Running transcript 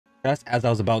just as I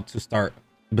was about to start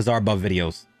Bizarre Above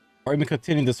videos, or even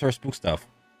continuing this first spook stuff.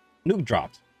 Nuke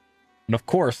dropped. And of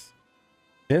course,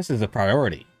 this is a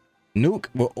priority. Nuke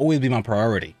will always be my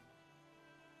priority.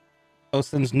 So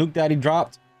since Nuke Daddy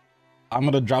dropped, I'm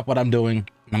going to drop what I'm doing,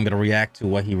 and I'm going to react to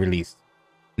what he released.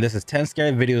 And this is 10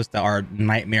 scary videos that are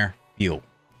nightmare fuel.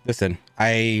 Listen,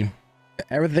 I got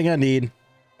everything I need.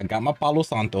 I got my Palo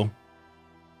Santo.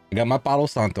 So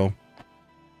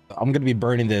I'm going to be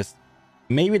burning this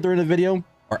maybe during the video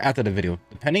or after the video,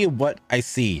 depending on what I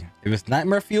see. If it's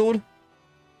nightmare fueled,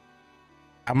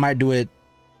 I might do it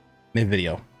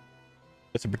mid-video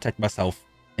just to protect myself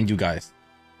and you guys.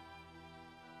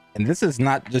 And this is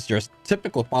not just your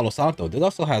typical Palo Santo. This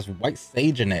also has white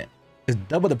sage in it. It's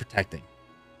double the protecting.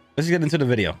 Let's get into the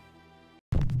video.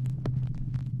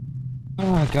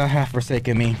 Oh, God have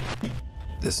forsaken me.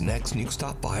 This next Nuke's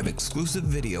Top 5 exclusive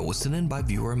video was sent in by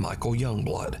viewer Michael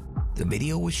Youngblood. The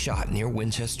video was shot near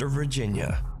Winchester,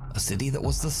 Virginia, a city that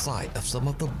was the site of some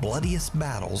of the bloodiest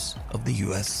battles of the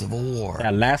U.S. Civil War.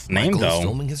 That last name, Michael though. is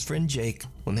filming his friend Jake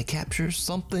when they capture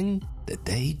something that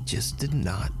they just did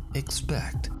not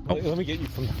expect. Oh. Let me get you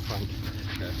from the front.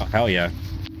 Okay. Oh, hell yeah.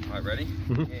 All right, ready?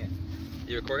 Mm-hmm. Yeah.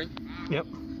 You recording? Yep.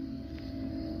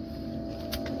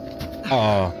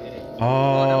 Oh.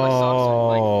 Oh, now my socks are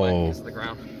like wet Oh. against the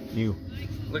ground. You.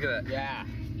 Look at that. Yeah.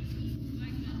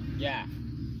 Yeah.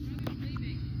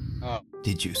 Oh.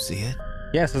 Did you see it?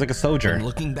 Yes, it's like a soldier. And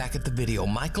looking back at the video,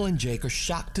 Michael and Jake are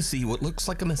shocked to see what looks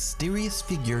like a mysterious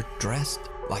figure dressed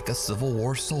like a Civil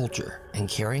War soldier and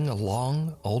carrying a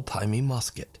long, old-timey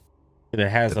musket. It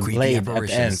has a creepy blade at the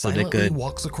apparition end so they silently could,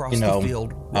 walks across you know, the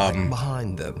field right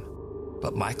behind them.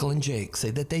 But Michael and Jake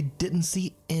say that they didn't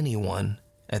see anyone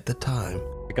at the time.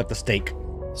 pick up the stake.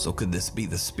 So could this be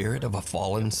the spirit of a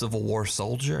fallen Civil War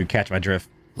soldier? You catch my drift.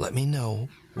 Let me know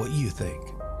what you think.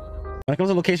 When it comes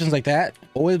to locations like that,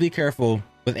 always be careful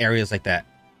with areas like that,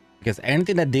 because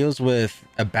anything that deals with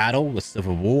a battle, with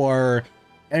Civil War,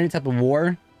 any type of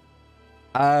war,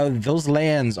 those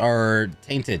lands are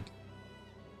tainted.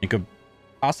 You could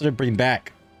possibly bring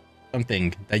back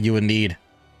something that you would need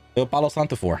the Palo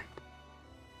Santo for.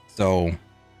 So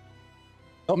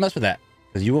don't mess with that,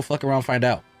 because you will fuck around and find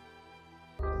out.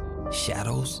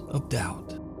 Shadows of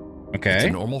Doubt. It's Okay.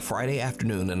 a normal Friday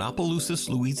afternoon in Opelousas,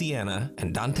 Louisiana,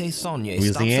 and Dante Saunier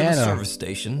stops at a Louisiana. service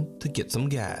station to get some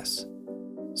gas.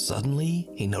 Suddenly,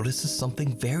 he notices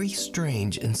something very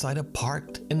strange inside a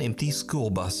parked and empty school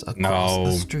bus across No.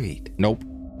 the street. Nope.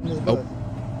 This Nope. bus.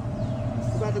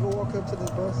 We're about to go walk up to this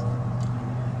bus.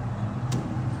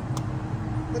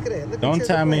 Look at it. Look at Don't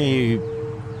tell me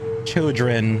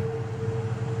children.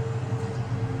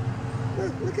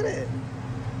 Look at it.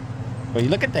 When you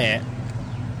look at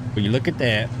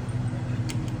that,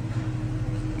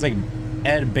 it's like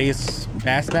Ed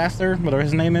Bassmaster, whatever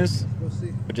his name is. We'll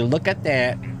see. Would you look at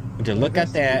that? Would you look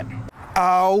at that?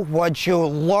 Oh, would you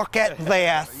look at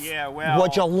this? Yeah, well.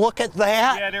 Would you look at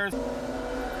that? Yeah, there's.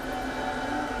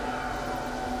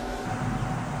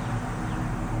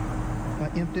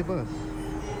 An empty bus.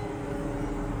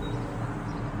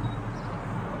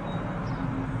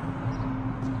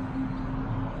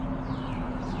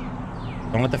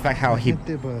 Don't let the fact how he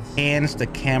Empty bus. hands the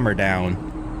camera down.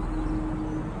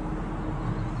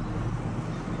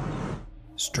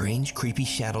 Strange, creepy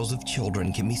shadows of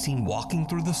children can be seen walking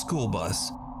through the school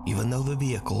bus, even though the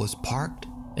vehicle is parked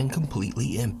and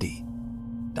completely empty.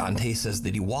 Dante says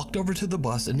that he walked over to the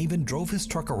bus and even drove his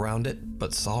truck around it,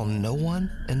 but saw no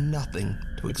one and nothing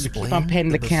to You explain keep on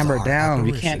panning the camera bizarre down.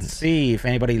 We can't apparitions. see if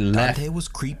anybody left. Dante was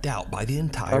creeped out by the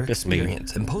entire Purposely.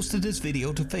 experience and posted his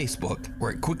video to Facebook,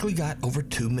 where it quickly got over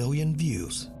 2 million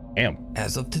views. Damn.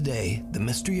 As of today, the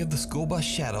mystery of the school bus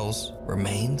shadows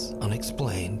remains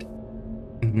unexplained.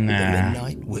 The Nah.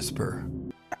 Midnight Whisper.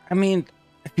 I mean,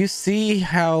 if you see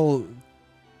how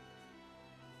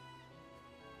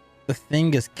the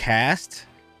thing is cast,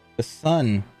 the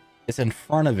sun is in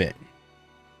front of it.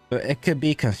 So it could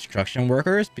be construction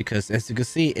workers, because as you can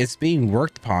see, it's being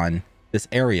worked upon, this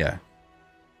area.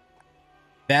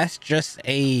 That's just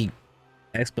a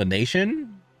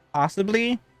explanation,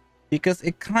 possibly, because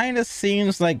it kind of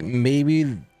seems like maybe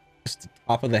just the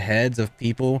top of the heads of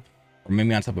people, or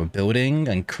maybe on top of a building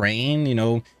and crane, you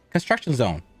know, construction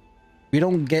zone. We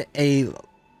don't get a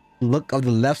look of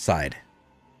the left side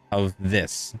of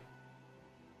this.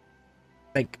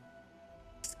 Like,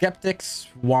 skeptics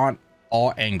want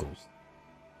all angles.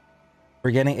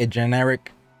 We're getting a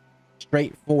generic,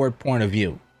 straightforward point of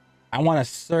view. I want a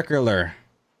circular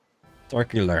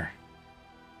point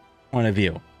of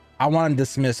view. I want to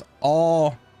dismiss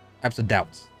all types of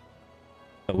doubts.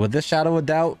 But with this shadow of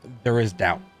doubt, there is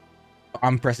doubt.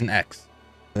 I'm pressing X.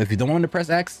 If you don't want to press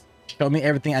X, show me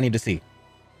everything I need to see.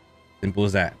 Simple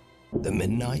as that. The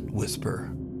Midnight Whisper.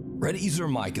 Red user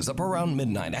Mike is up around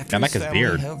midnight after That his Mike is family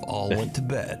weird. have all went to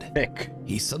bed. Thick.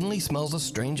 He suddenly smells a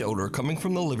strange odor coming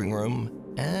from the living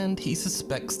room, and he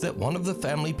suspects that one of the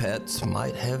family pets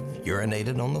might have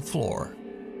urinated on the floor.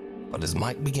 But as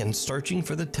Mike begins searching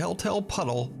for the telltale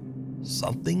puddle,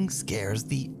 something scares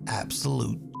the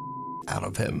absolute out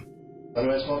of him.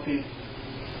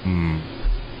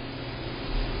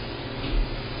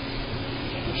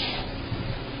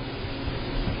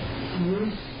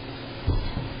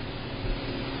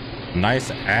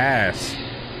 Nice ass.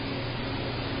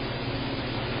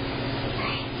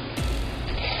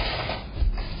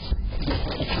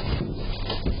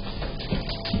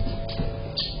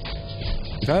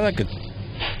 Is that like a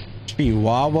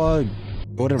Chihuahua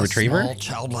golden retriever? A small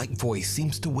childlike voice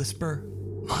seems to whisper,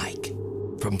 "Mike,"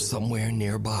 from somewhere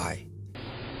nearby.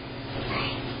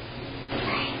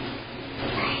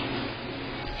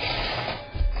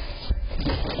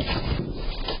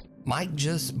 Mike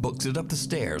just books it up the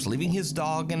stairs, leaving his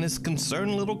dog and his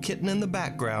concerned little kitten in the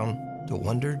background to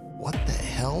wonder what the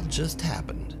hell just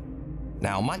happened.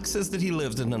 Now, Mike says that he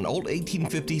lives in an old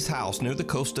 1850s house near the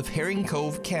coast of Herring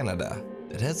Cove, Canada,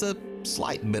 that has a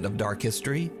slight bit of dark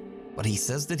history, but he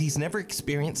says that he's never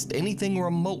experienced anything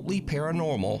remotely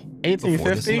paranormal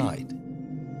before this 1850? night.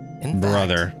 In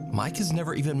Brother. fact, Mike has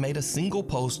never even made a single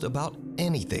post about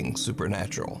anything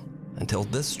supernatural until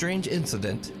this strange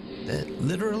incident that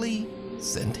literally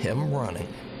sent him running.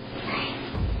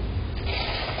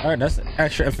 All right, that's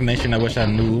extra information I wish I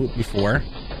knew before.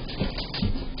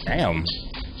 Damn.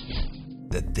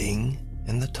 The Thing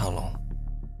in the Tunnel.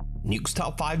 Nuke's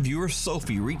Top 5 viewer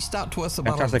Sophie reached out to us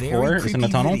about a Fantastic very Four is in creepy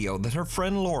the tunnel? video that her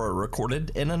friend Laura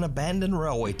recorded in an abandoned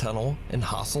railway tunnel in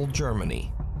Hassel,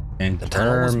 Germany. In The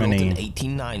tunnel was built in Germany.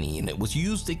 1890 and it was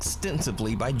used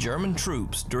extensively by German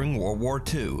troops during World War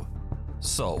II.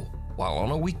 So, while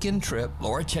on a weekend trip,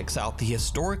 Laura checks out the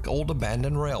historic old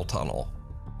abandoned rail tunnel.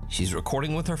 She's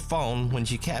recording with her phone when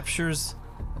she captures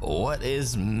what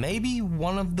is maybe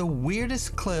one of the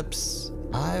weirdest clips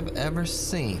I've ever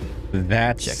seen.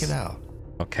 That's Check it out.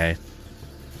 Okay.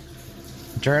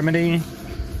 Germany,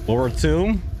 World War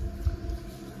II,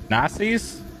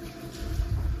 Nazis.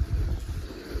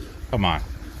 Come on.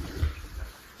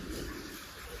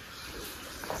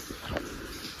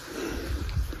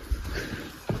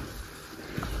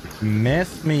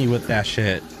 Miss me with that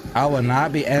shit. I will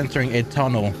not be entering a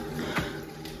tunnel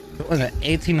in the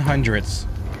 1800s.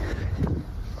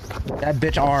 That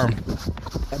bitch arm.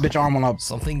 That bitch arm went up.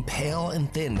 Something pale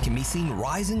and thin can be seen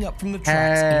rising up from the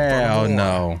tracks in front Hell of Laura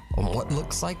no. on what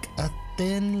looks like a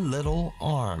thin little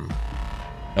arm.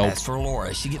 Nope. As for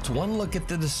Laura, she gets one look at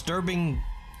the disturbing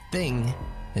thing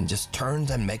and just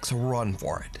turns and makes a run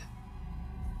for it.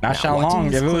 Not Now, watching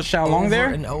Xiaolong. this If it was clip Xiaolong over there,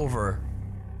 and over,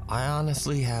 I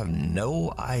honestly have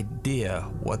no idea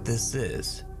what this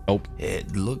is. nope.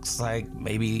 It looks like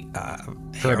maybe a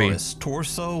Kirby. hairless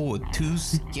torso with two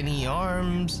skinny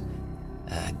arms,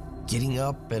 getting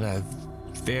up in a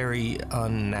very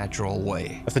unnatural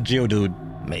way. That's a Geodude.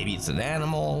 Maybe it's an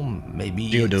animal, maybe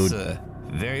Geodude. it's a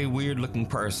very weird looking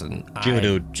person.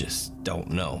 Geodude. I just don't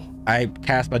know. I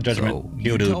cast my judgment. So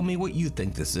you tell Geodude. me what you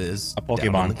think this is A down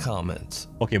Pokemon. in the comments.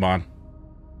 Pokemon.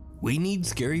 We need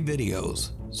scary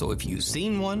videos, so if you've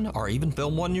seen one or even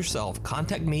filmed one yourself,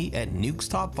 contact me at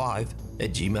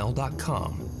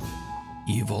nukestop5@gmail.com.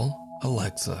 Evil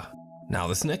Alexa. Now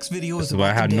this next video This is is why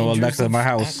I about have the no dangers Alexa in my of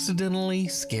house. accidentally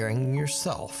scaring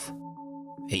yourself.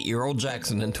 8-year-old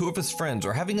Jackson and two of his friends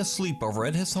are having a sleepover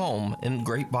at his home in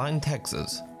Grapevine,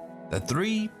 Texas. The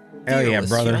three Hell yeah, fearless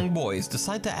brother. young boys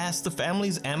decide to ask the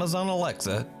family's Amazon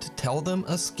Alexa to tell them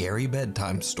a scary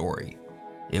bedtime story.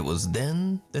 It was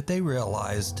then that they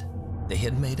realized they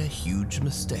had made a huge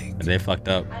mistake. They fucked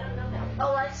up. I don't know that.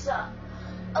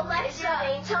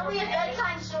 Alexa, tell me a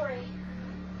bedtime story.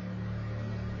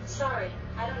 Sorry,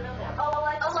 I don't know that. Oh,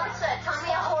 Alexa, tell me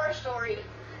a horror story.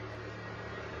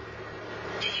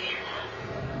 Did you hear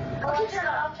that? Okay, turn it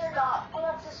off, turn it off.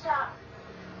 Alexa, stop.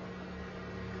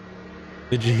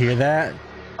 Did you hear that?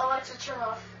 Alexa, turn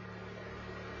off.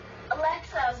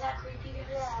 Alexa, is that creepy?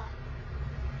 Yeah.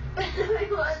 It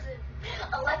wasn't.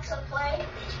 Alexa, play.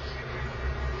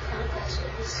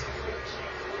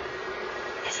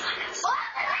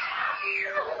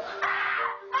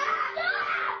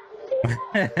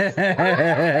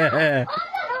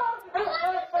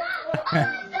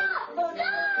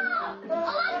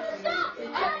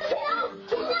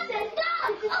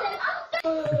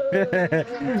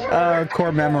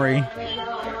 Core memory.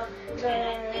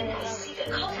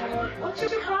 What's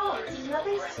your color?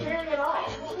 Nothing's scary at all.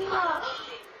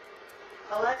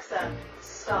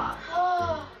 stop.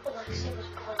 Alexia was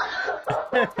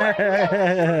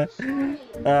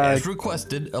As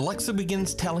requested, Alexa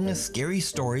begins telling a scary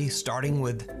story starting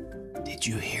with, "Did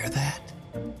you hear that?"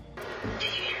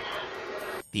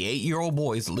 The 8-year-old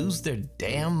boys lose their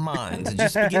damn minds and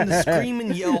just begin to scream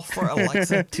and yell for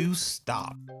Alexa to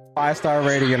stop. 5-star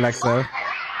rating, Alexa.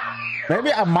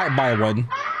 Maybe I might buy one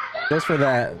just for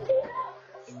that.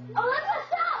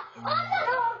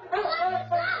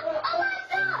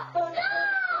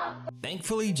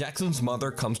 Thankfully, Jackson's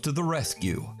mother comes to the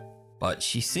rescue, but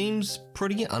she seems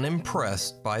pretty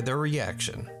unimpressed by their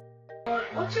reaction.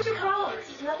 What's your problem?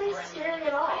 Nothing's scary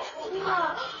at all.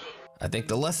 I think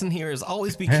the lesson here is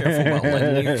always be careful about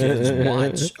letting your kids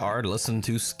watch or listen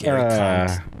to scary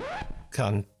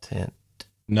content.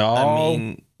 No. I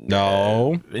mean,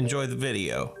 no. Enjoy the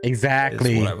video.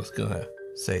 Exactly. Is what I was gonna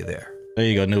say there. There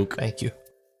you go, Nuke. Thank you.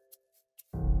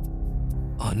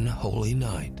 Unholy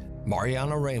night.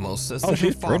 Mariana Ramos says that her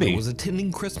she's father pretty. was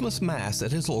attending Christmas Mass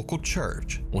at his local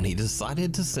church when he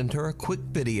decided to send her a quick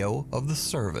video of the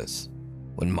service.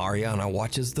 When Mariana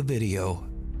watches the video,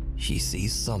 she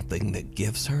sees something that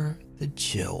gives her the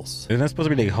chills. Isn't that supposed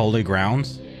to be the holy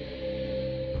grounds?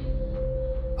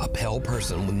 A pale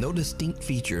person with no distinct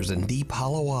features and deep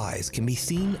hollow eyes can be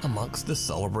seen amongst the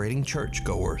celebrating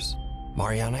churchgoers.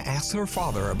 Mariana asks her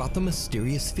father about the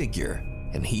mysterious figure,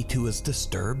 and he too is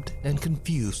disturbed and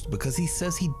confused because he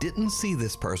says he didn't see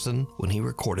this person when he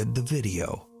recorded the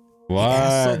video. What? He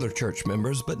asks other church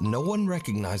members, but no one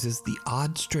recognizes the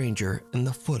odd stranger in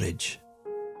the footage.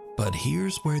 But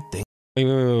here's where things...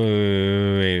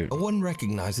 Wait. No one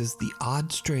recognizes the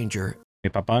odd stranger. Mi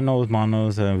papá nos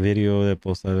mandó un video de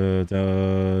posada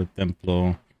del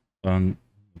templo.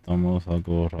 Estamos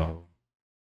algo raro.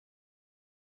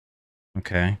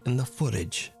 Okay. In the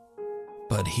footage.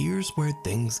 But here's where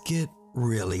things get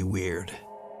really weird.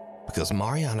 Because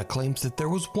Mariana claims that there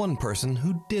was one person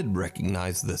who did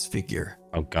recognize this figure.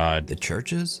 Oh God. The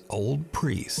church's old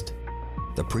priest.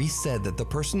 The priest said that the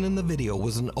person in the video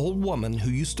was an old woman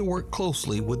who used to work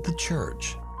closely with the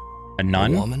church. A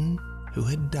nun? A woman who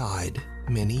had died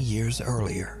many years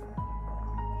earlier.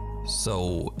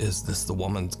 So, is this the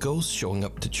woman's ghost showing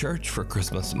up to church for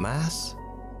Christmas Mass?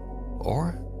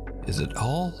 Or is it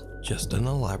all just an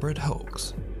elaborate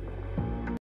hoax?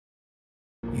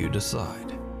 You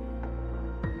decide.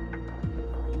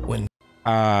 When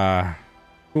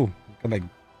Ooh, like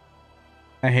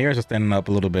my hairs are standing up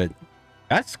a little bit.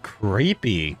 That's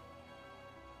creepy.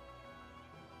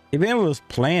 Even if it was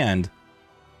planned,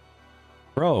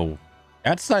 bro,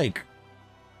 that's like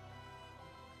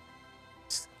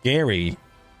scary.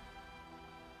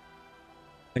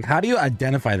 Like, how do you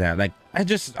identify that? Like, I'm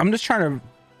just trying to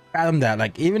fathom that.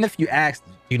 Like, even if you ask,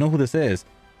 do you know who this is?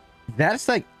 That's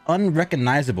like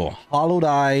unrecognizable. Hollowed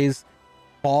eyes,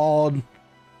 bald,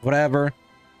 whatever.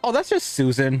 Oh, that's just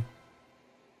Susan.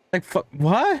 Like,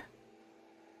 what?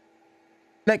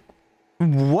 Like,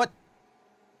 what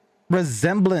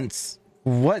resemblance?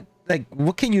 What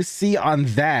can you see on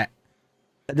that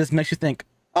just makes you think,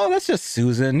 oh, that's just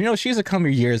Susan? You know, she used to come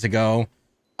here years ago.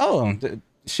 Oh,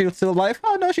 she was still alive?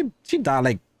 Oh no, she died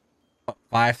like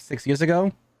 5-6 years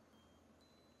ago.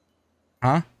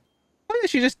 Huh? Oh yeah,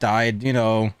 she just died. You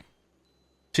know,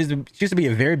 she used to be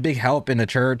a very big help in the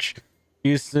church.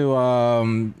 She used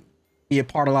to be a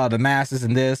part of a lot of the masses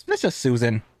and this. That's just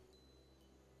Susan.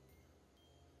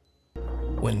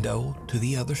 window to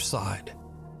the other side.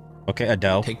 Okay,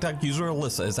 Adele. TikTok user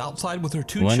Alyssa is outside with her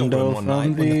two Window children one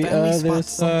night when the family spots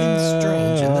something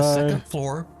strange in the second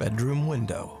floor bedroom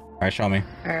window. All right, show me.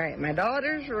 All right, my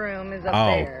daughter's room is up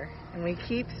there, and we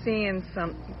keep seeing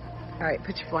some. All right,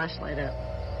 put your flashlight up.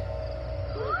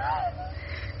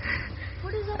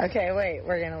 What is that? Okay, wait,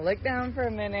 we're gonna look down for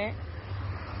a minute,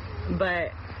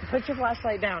 but put your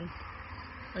flashlight down.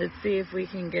 Let's see if we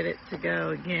can get it to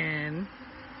go again.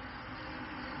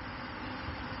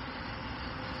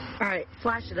 All right,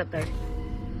 flash it up there.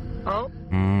 Oh,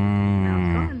 now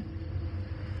it's gone.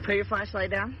 Put your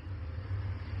flashlight down.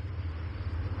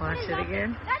 Flash it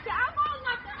again. That's it. I'm going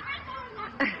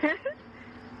up there.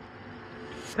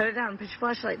 Put it down. Put your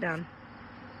flashlight down.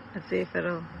 Let's see if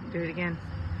it'll do it again.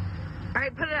 All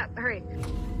right, put it up. Hurry.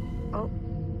 Oh.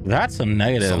 That's some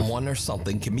negative. Someone or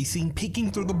something can be seen peeking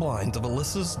through the blinds of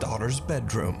Alyssa's daughter's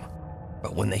bedroom.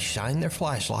 But when they shine their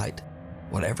flashlight,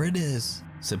 whatever it is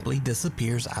simply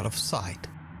disappears out of sight.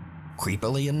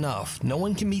 Creepily enough, no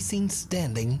one can be seen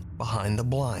standing behind the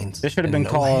blinds. This should have and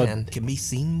been no called hand can be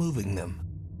seen moving them.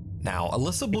 Now,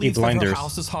 Alyssa believes that her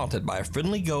house is haunted by a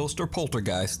friendly ghost or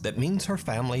poltergeist that means her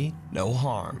family no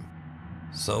harm.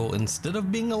 So instead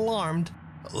of being alarmed,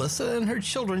 Alyssa and her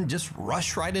children just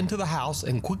rush right into the house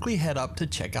and quickly head up to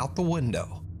check out the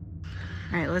window.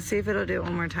 All right, let's see if it'll do it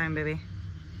one more time, baby.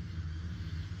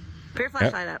 Put your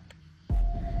flashlight up.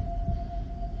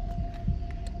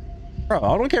 Bro,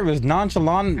 I don't care if it's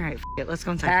nonchalant. All right, it. Let's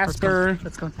go inside. Casper.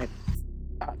 Let's go inside.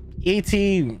 ET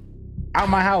out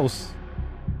my house.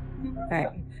 All right,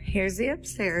 here's the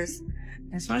upstairs.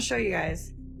 I just want to show you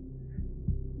guys.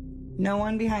 No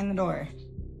one behind the door.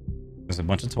 There's a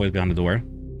bunch of toys behind the door.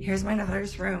 Here's my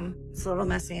daughter's room. It's a little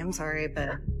messy, I'm sorry,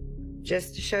 but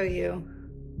just to show you.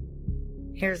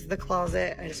 Here's the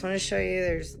closet. I just want to show you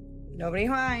there's nobody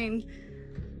behind.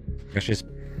 She's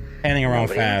panning around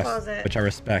Nobody in the fast, closet. which I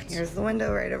respect. Here's the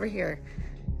window right over here.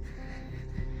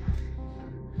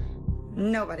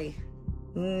 Nobody.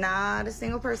 Not a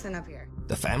single person up here.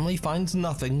 The family finds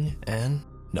nothing and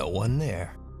no one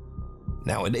there.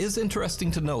 Now, it is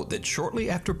interesting to note that shortly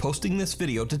after posting this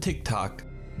video to TikTok,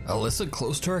 Alyssa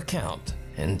closed her account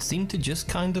and seemed to just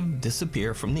kind of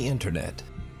disappear from the internet.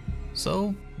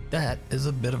 So that is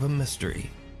a bit of a mystery.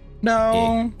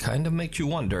 No. It kind of makes you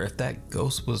wonder if that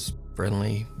ghost was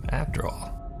friendly after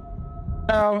all.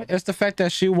 No, it's the fact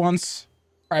that she wants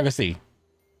privacy.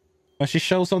 When she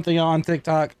shows something on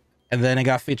TikTok and then it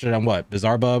got featured on what?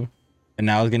 Bizarre Bub, and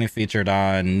now it's getting featured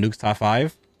on Nuke's Top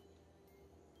 5.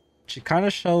 She kind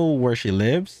of show where she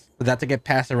lives, for that to get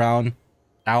passed around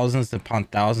thousands upon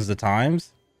thousands of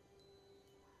times.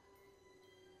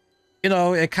 You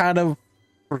know, it kind of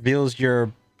reveals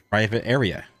your private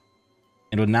area.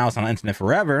 And now it's on the internet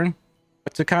forever,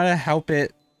 but to kind of help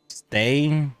it stay,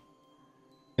 you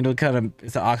know, kind of,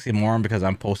 it's an oxymoron because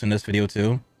I'm posting this video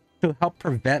too, to help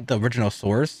prevent the original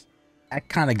source. I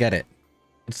kind of get it.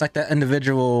 It's like that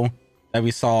individual that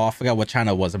we saw, I forgot what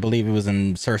channel it was. I believe it was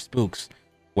in Sir Spooks,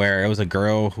 where it was a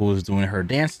girl who was doing her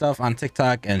dance stuff on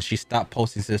TikTok and she stopped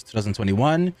posting since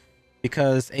 2021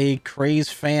 because a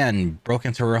crazed fan broke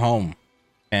into her home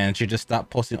and she just stopped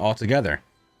posting altogether.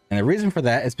 And the reason for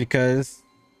that is because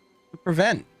to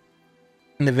prevent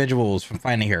individuals from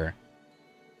finding her.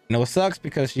 You know, it sucks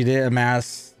because she did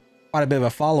amass quite a bit of a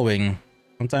following.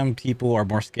 Sometimes people are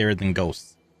more scared than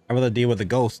ghosts. I'd rather deal with a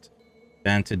ghost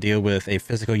than to deal with a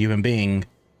physical human being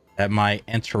that might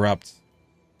interrupt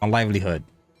my livelihood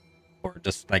or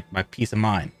just like my peace of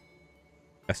mind.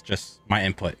 That's just my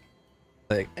input.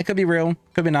 Like, it could be real,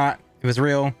 could be not. If it's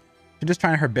real, she's just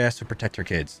trying her best to protect her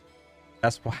kids.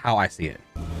 That's how I see it.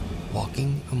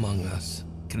 Walking Among Us.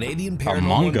 Canadian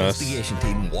paranormal investigation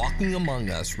team Walking Among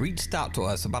Us reached out to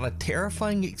us about a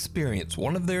terrifying experience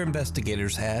one of their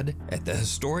investigators had at the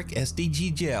historic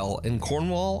SDG jail in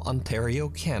Cornwall, Ontario,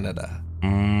 Canada. The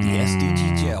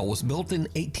SDG jail was built in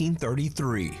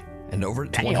 1833, and over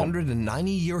its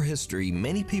 190-year history,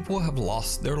 many people have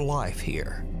lost their life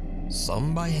here.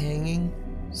 Some by hanging,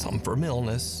 some from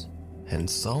illness, and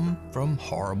some from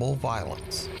horrible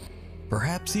violence.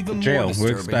 Perhaps even more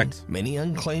disturbing, many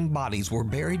unclaimed bodies were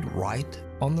buried right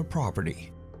on the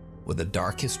property. With a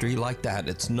dark history like that,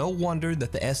 it's no wonder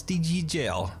that the SDG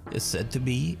jail is said to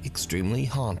be extremely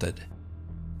haunted.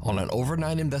 On an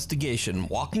overnight investigation,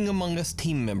 Walking Among Us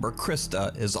team member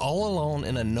Krista is all alone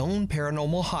in a known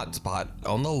paranormal hotspot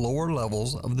on the lower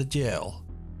levels of the jail.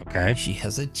 Okay. She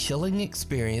has a chilling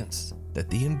experience that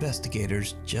the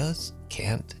investigators just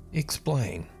can't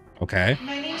explain. Okay.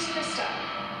 My name's Krista.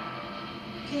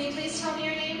 Can you please tell me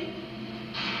your name?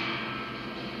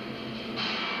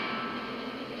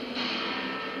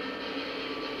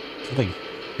 Something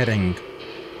hitting.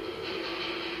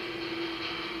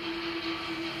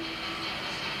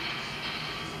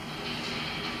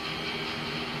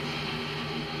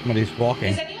 Somebody's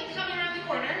walking. Is anyone coming around the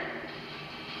corner?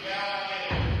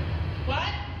 Yeah. What?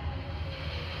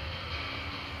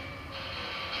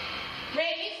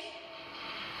 Rafe?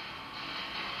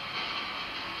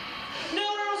 No,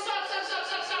 stop.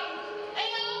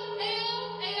 Ayo.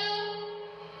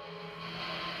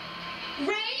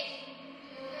 Rafe?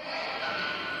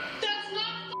 That's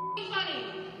not funny.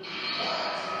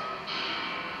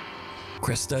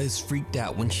 Krista is freaked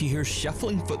out when she hears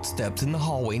shuffling footsteps in the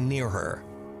hallway near her,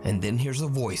 and then hears a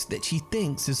voice that she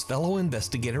thinks is fellow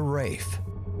investigator Rafe.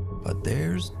 But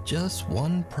there's just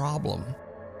one problem.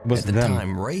 At the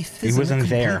time, Rafe is in a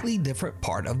completely different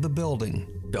part of the building,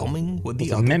 filming with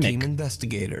the other team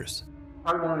investigators.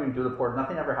 Probably won't even do the port.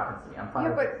 Nothing ever happens to me. I'm fine.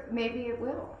 Yeah, but maybe it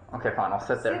will. Okay, fine. I'll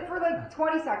sit there. Sit for like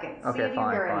 20 seconds. Okay, see if you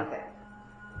fine, hear fine. anything.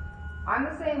 I'm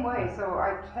the same way, so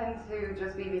I tend to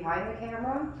just be behind the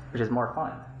camera. Which is more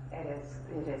fun. It is.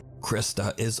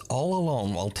 Krista is all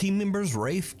alone while team members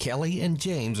Rafe, Kelly, and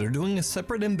James are doing a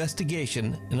separate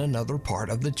investigation in another part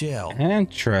of the jail.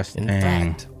 Interesting. In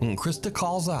fact, when Krista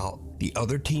calls out, The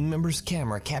other team member's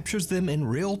camera captures them in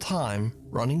real time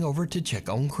running over to check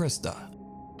on Krista.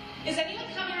 Is anyone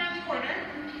coming around the corner?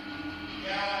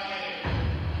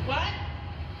 Yeah. What?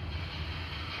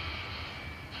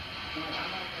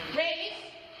 Rafe?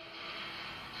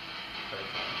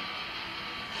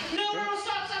 No,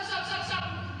 stop.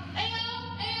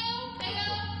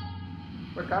 Ayo.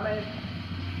 We're coming.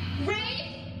 Rafe?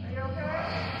 Are you okay?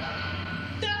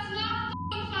 That's not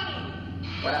funny.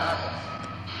 What happened?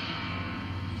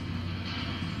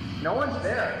 No one's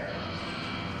there.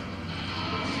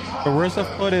 So where's the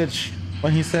footage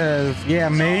when he says, yeah,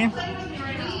 me?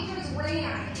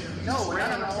 No, we're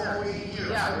not in the hallway.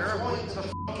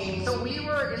 Yeah, so we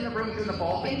were in the room doing the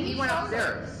ball thing. He went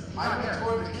upstairs. I went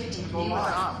toward the kitchen to go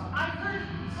live. I heard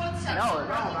footsteps. No,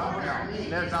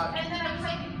 there's not. And then I was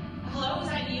like, hello, is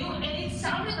that you? And it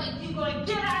sounded like you going,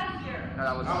 get out of here. No,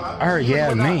 that was. I heard,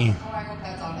 yeah, me. Oh, I hope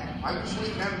that's on there. I was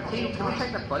sleeping. Can we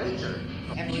take the footage? Or?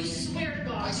 You swear to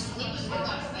God. I sleep with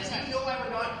us. You know I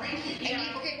would not cranky.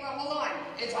 Okay, well, hold on.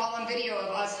 It's all on video of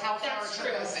us, how far it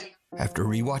took us. After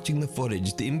rewatching the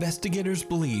footage, the investigators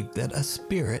believe that a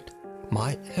spirit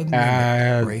might have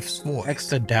mimicked Rafe's voice.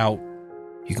 Extra doubt.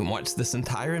 You can watch this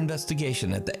entire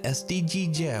investigation at the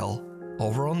SDG jail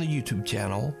over on the YouTube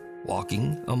channel,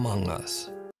 Walking Among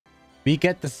Us. We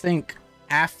get the sync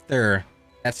after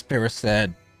that spirit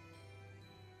said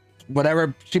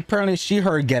whatever. She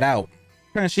heard get out.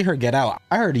 She heard get out.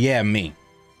 I heard yeah, me.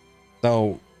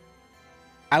 So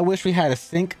I wish we had a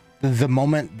sync the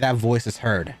moment that voice is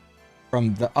heard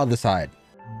from the other side.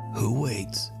 Who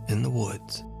waits in the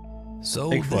woods?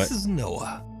 So Bigfoot. This is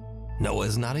Noah. Noah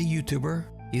is not a YouTuber.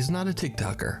 He's not a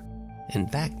TikToker. In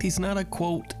fact, he's not a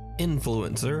quote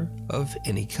influencer of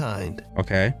any kind.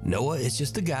 Okay. Noah is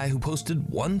just a guy who posted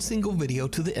one single video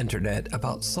to the internet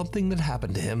about something that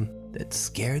happened to him that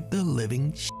scared the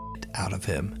living shit out of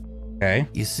him. Okay.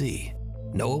 You see,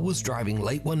 Noah was driving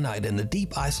late one night in the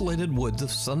deep isolated woods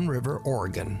of Sun River,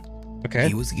 Oregon. Okay.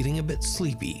 He was getting a bit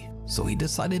sleepy, so he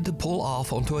decided to pull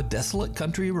off onto a desolate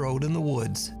country road in the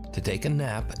woods to take a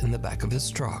nap in the back of his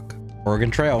truck.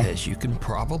 Oregon Trail. As you can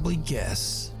probably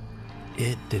guess,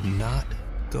 it did not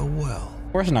go well.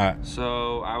 Of course not.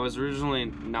 So I was originally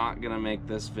not gonna make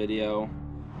this video,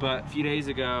 but a few days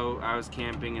ago I was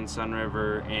camping in Sun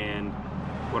River, and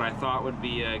what I thought would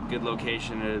be a good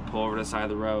location to pull over to the side of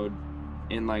the road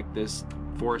in like this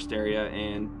forest area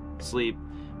and sleep,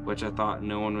 which I thought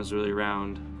no one was really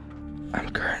around. I'm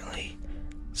currently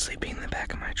sleeping in the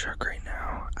back of my truck right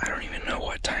now. I don't even know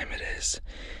what time it is,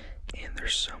 and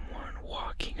there's someone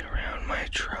walking around my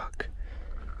truck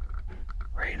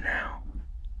right now.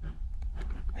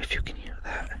 If you can hear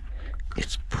that,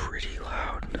 it's pretty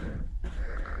loud.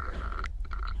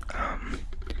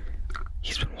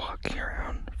 He's been walking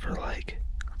around for like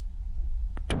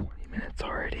 20 minutes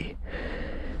already.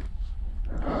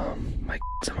 My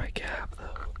in my cab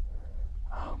though.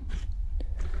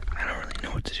 I don't really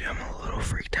know what to do. I'm a little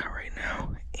freaked out right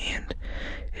now, and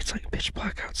it's like pitch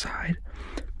black outside,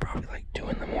 probably like 2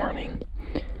 in the morning,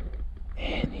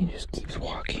 and he just keeps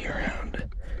walking around,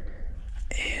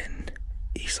 and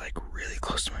he's like really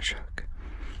close to my truck.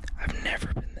 I've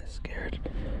never been this scared,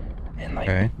 and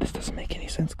like this doesn't make any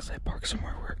sense because I parked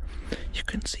somewhere where you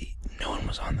couldn't see. No one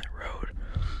was on that road.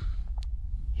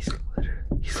 He's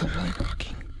literally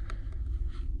knocking.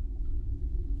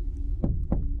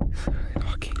 He's literally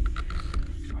knocking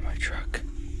on my truck.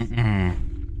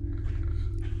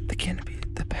 The canopy,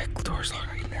 the back door's locked.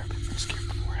 I've never been so scared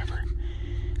before ever.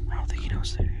 I don't think he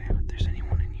knows that there's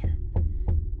anyone in here.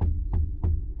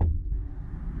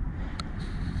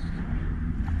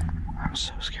 I'm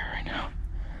so scared right now.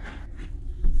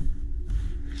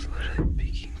 He's literally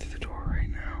peeking through the door right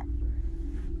now.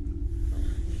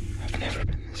 I've never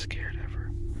been this scared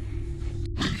ever.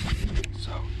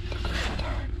 So, the current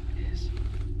time is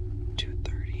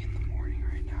 2:30 in the morning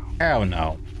right now. Hell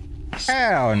no.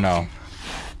 Hell no.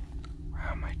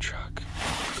 Around my truck.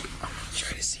 I'm gonna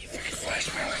try to see if I can flash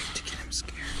my light to get him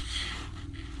scared.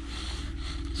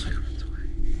 So he runs away.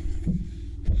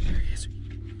 There he is.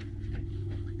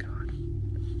 Oh my god.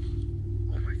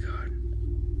 Oh my god.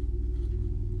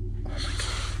 Oh my god.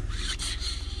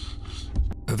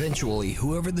 Eventually,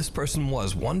 whoever this person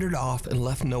was wandered off and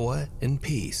left Noah in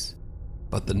peace.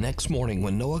 But the next morning,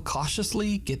 when Noah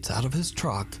cautiously gets out of his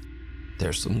truck,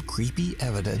 there's some creepy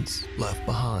evidence left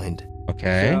behind.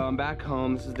 Okay. So I'm back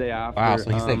home. This is the day after. Wow, so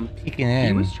he's like peeking in.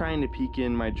 He was trying to peek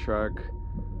in my truck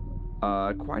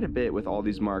quite a bit with all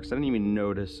these marks. I didn't even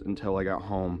notice until I got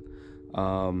home.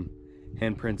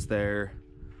 Handprints there,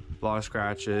 a lot of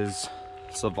scratches,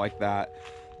 stuff like that.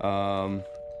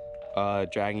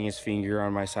 Dragging his finger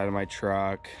on my side of my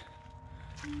truck.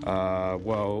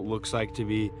 well, looks like to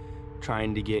be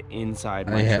trying to get inside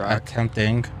my truck.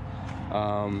 Attempting.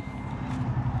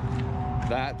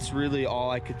 That's really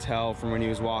all I could tell from when he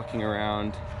was walking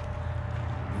around.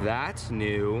 That's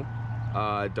new.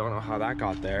 Don't know how that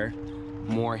got there.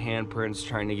 More handprints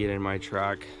trying to get in my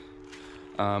truck.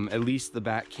 At least the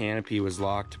back canopy was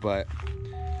locked, but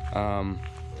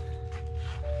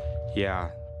yeah,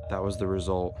 that was the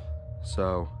result.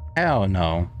 So hell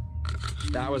no.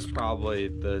 That was probably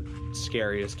the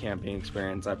scariest camping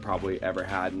experience I've probably ever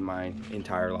had in my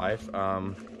entire life.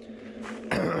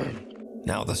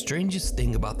 Now, the strangest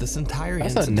thing about this entire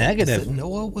That's incident a negative. is that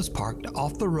Noah was parked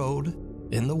off the road,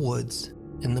 in the woods,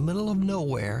 in the middle of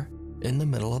nowhere, in the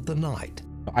middle of the night.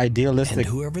 Idealistic. And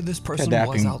whoever this person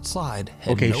was outside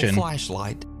had location. no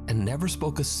flashlight and never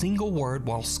spoke a single word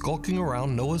while skulking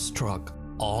around Noah's truck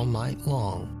all night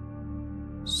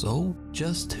long. So,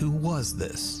 just who was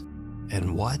this?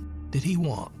 And what did he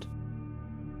want?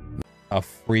 A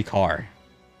free car.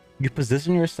 You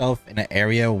position yourself in an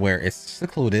area where it's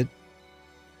secluded,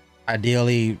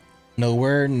 ideally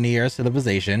nowhere near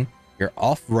civilization. You're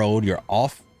off road, you're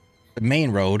off the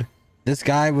main road. This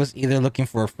guy was either looking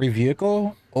for a free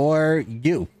vehicle or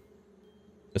you.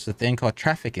 There's a thing called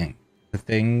trafficking, the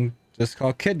thing just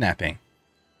called kidnapping,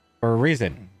 for a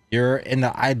reason. You're in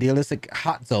the idealistic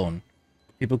hot zone.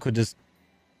 People could just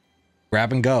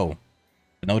grab and go.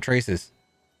 No traces.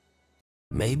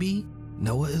 Maybe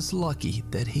Noah is lucky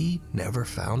that he never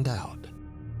found out.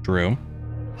 True.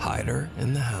 Hider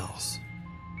in the house.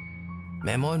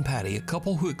 Memo and Patty, a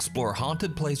couple who explore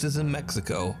haunted places in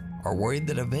Mexico, are worried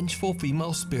that a vengeful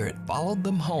female spirit followed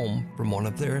them home from one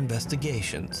of their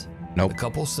investigations. Nope. The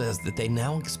couple says that they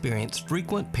now experience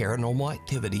frequent paranormal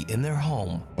activity in their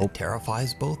home that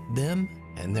terrifies both them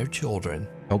and their children.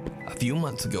 Nope. A few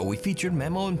months ago, we featured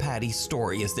Memo and Patty's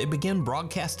story as they began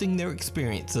broadcasting their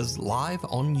experiences live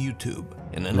on YouTube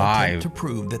in an attempt to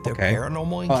prove that their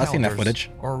paranormal encounters I've seen that footage.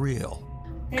 are real.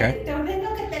 Okay.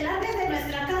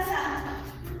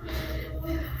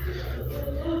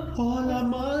 Hola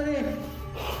madre.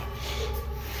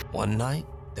 One night,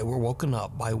 they were woken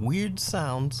up by weird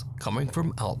sounds coming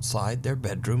from outside their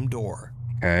bedroom door.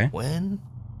 Okay. When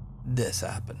this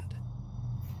happened.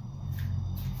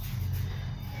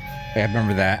 I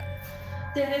remember that.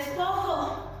 Te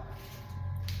despojo.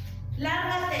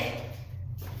 Lárgate.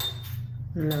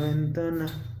 En la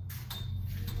ventana.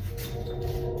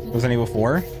 Resident Evil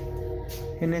 4?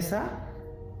 ¿En esa?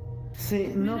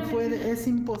 Sí, no puede, es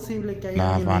imposible que haya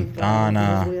La alguien ahí,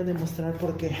 ventana. les voy a demostrar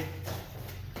por qué.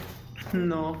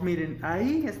 No, miren,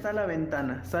 ahí está la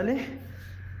ventana, ¿sale?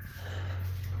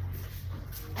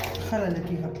 Jálale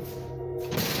aquí, hija.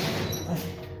 Ay.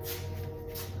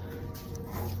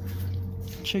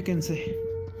 Chéquense.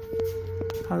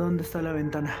 ¿A dónde está la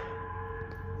ventana?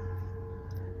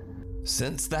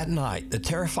 Since that night, the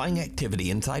terrifying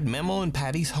activity inside Memo and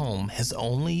Patty's home has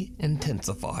only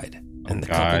intensified, and the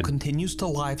couple continues to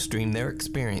live stream their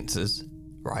experiences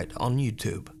right on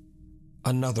YouTube.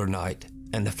 Another night,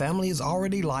 and the family is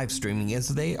already live streaming as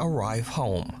they arrive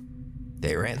home.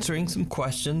 They are answering some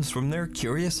questions from their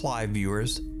curious live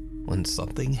viewers when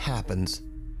something happens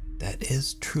that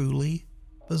is truly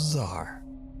bizarre.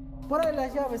 Por ahí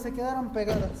las llaves se quedaron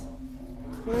pegadas.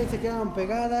 Por ahí se quedaron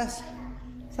pegadas.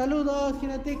 Saludos,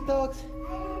 Gina TikToks.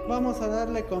 Vamos a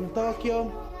darle con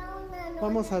Tokio.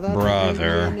 Vamos a darle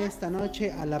bien esta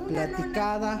noche a la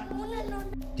platicada.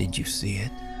 Did you see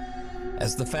it?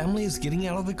 As the family is getting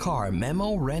out of the car,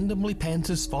 Memo randomly pans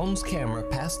his phone's camera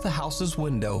past the house's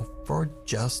window for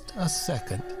just a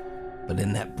second. But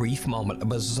in that brief moment, a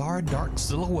bizarre dark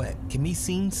silhouette can be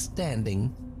seen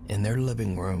standing in their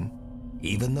living room,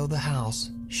 even though the house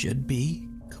should be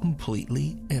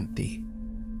completely empty.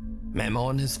 Memo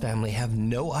and his family have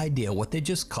no idea what they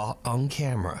just caught on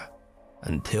camera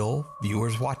until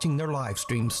viewers watching their live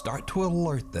stream start to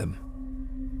alert them.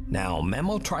 Now,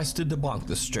 Memo tries to debunk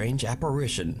the strange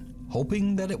apparition,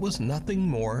 hoping that it was nothing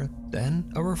more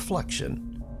than a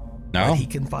reflection. But he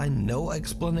can find no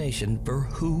explanation for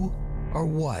who or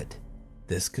what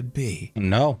this could be.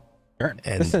 No.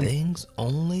 And things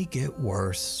only get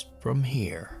worse from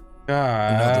here.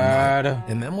 God. Night,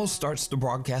 and Memo starts to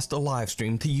broadcast a live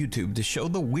stream to YouTube to show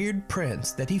the weird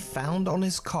prints that he found on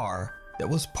his car that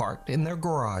was parked in their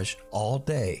garage all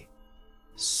day.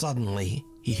 Suddenly,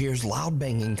 he hears loud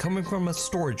banging coming from a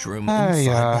storage room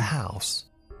inside the house.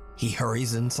 He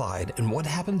hurries inside, and what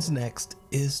happens next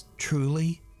is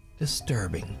truly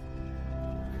disturbing.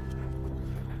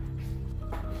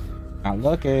 Not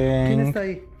looking. ¿Quién está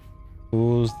ahí?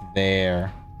 Who's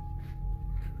there?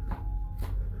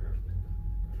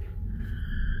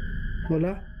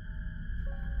 Hola.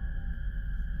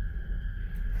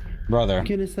 Brother.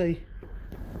 ¿Quién está ahí?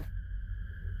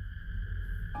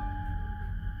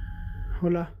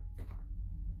 Hola.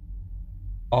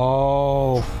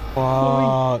 Oh,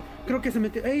 fuck. Creo que se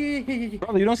metió. ¡Ey!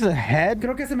 Brother, you don't see the head?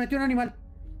 Creo que se metió un animal.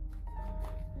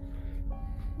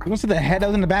 You don't see the head that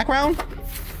was in the background?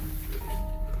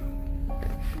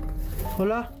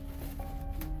 Hola.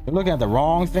 You're looking at the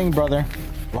wrong thing, brother.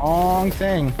 Wrong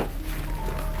thing.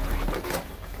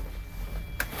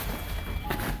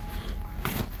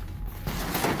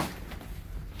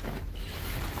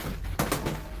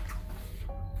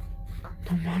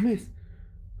 No mames.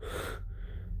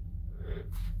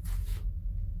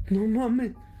 No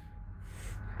mames.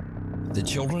 The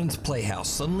children's playhouse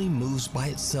suddenly moves by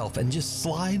itself and just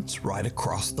slides right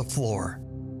across the floor.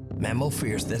 Memo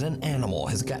fears that an animal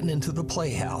has gotten into the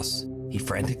playhouse. He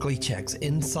frantically checks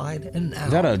inside and out.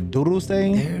 Is that a doodle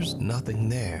thing? There's nothing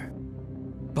there.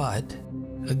 But,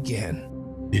 again.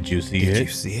 Did you see it? Did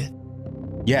you see it?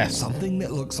 Yes. Something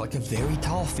that looks like a very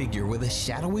tall figure with a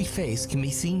shadowy face can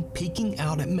be seen peeking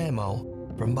out at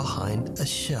Memo from behind a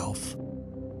shelf.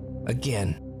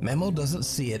 Again, Memo doesn't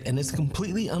see it and is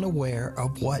completely unaware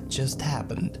of what just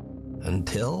happened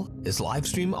until his live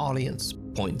stream audience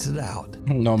points it out.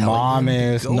 No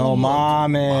mames, no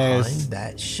mames. Behind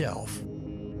that shelf.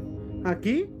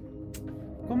 ¿Aquí?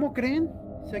 ¿Cómo creen?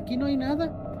 Si aquí no hay nada.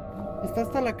 Está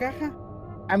hasta la caja.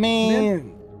 I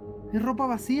mean, es ropa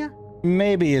vacía.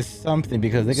 Maybe it's something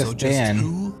because they can stand. Just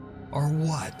who or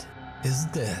what is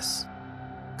this?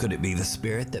 Could it be the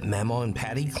spirit that Memo and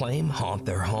Patty claim haunt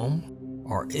their home?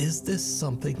 Or is this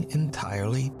something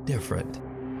entirely different?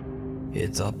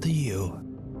 It's up to you.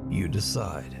 You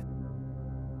decide.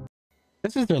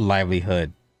 This is their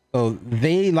livelihood. So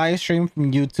they live stream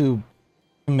from YouTube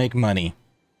to make money.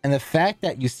 And the fact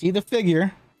that you see the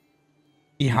figure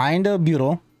behind a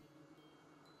butyl,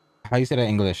 how you say that in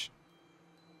English?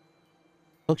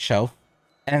 Bookshelf,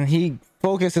 and he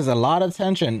focuses a lot of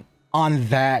attention on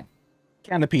that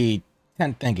canopy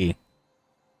tent thingy.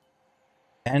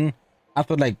 And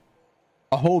after like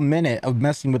a whole minute of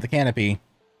messing with the canopy,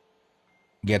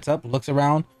 gets up, looks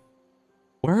around.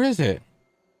 Where is it?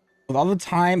 With all the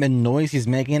time and noise he's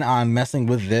making on messing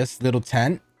with this little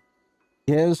tent,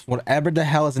 gives whatever the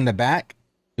hell is in the back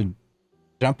to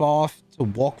jump off to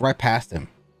walk right past him.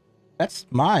 That's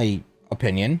my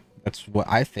opinion. That's what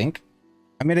I think.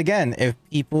 I mean, again, if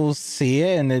people see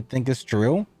it and they think it's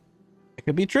true, it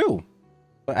could be true.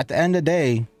 But at the end of the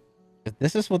day, if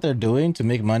this is what they're doing to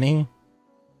make money,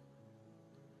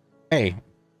 hey,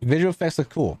 visual effects look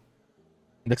cool.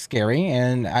 It looks scary,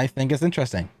 and I think it's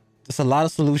interesting. There's a lot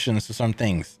of solutions to some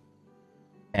things.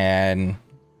 And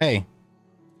hey,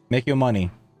 make your money,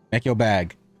 make your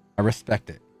bag. I respect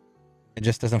it. It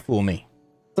just doesn't fool me.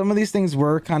 Some of these things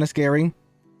were kind of scary,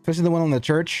 especially the one on the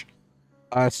church.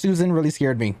 Susan really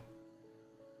scared me.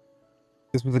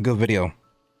 This was a good video.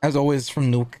 As always from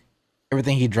Nuke,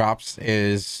 everything he drops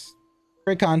is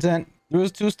great content. There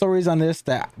was 2 stories on this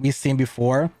that we've seen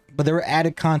before, but there were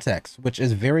added context, which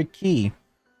is very key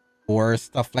for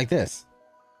stuff like this.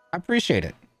 I appreciate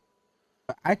it.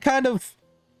 I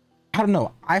don't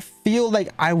know. I feel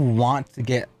like I want to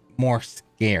get more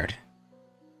scared.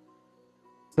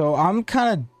 So I'm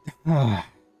kind of...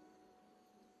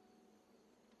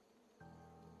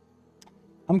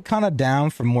 I'm kind of down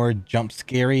for more jump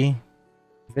scary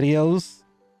videos.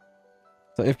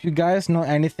 So if you guys know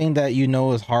anything that you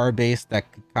know is horror based that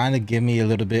could kind of give me a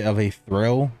little bit of a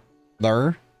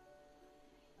thriller,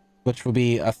 which will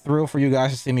be a thrill for you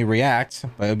guys to see me react,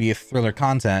 but it'll be a thriller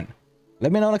content,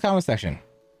 let me know in the comment section.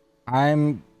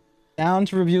 I'm down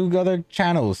to review other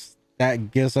channels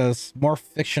that gives us more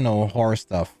fictional horror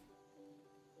stuff,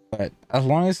 but as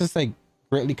long as it's like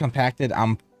greatly compacted,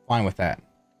 I'm fine with that.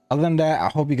 Other than that, I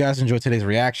hope you guys enjoyed today's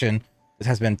reaction. This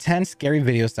has been 10 scary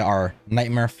videos that are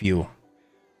nightmare fuel.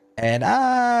 And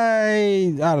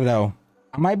I don't know.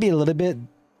 I might be a little bit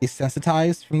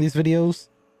desensitized from these videos.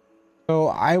 So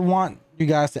I want you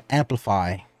guys to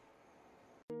amplify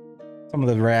some of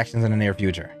the reactions in the near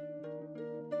future.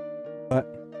 But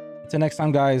until next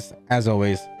time, guys, as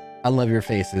always, I love your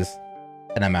faces,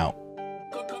 and I'm out.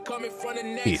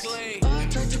 Peace.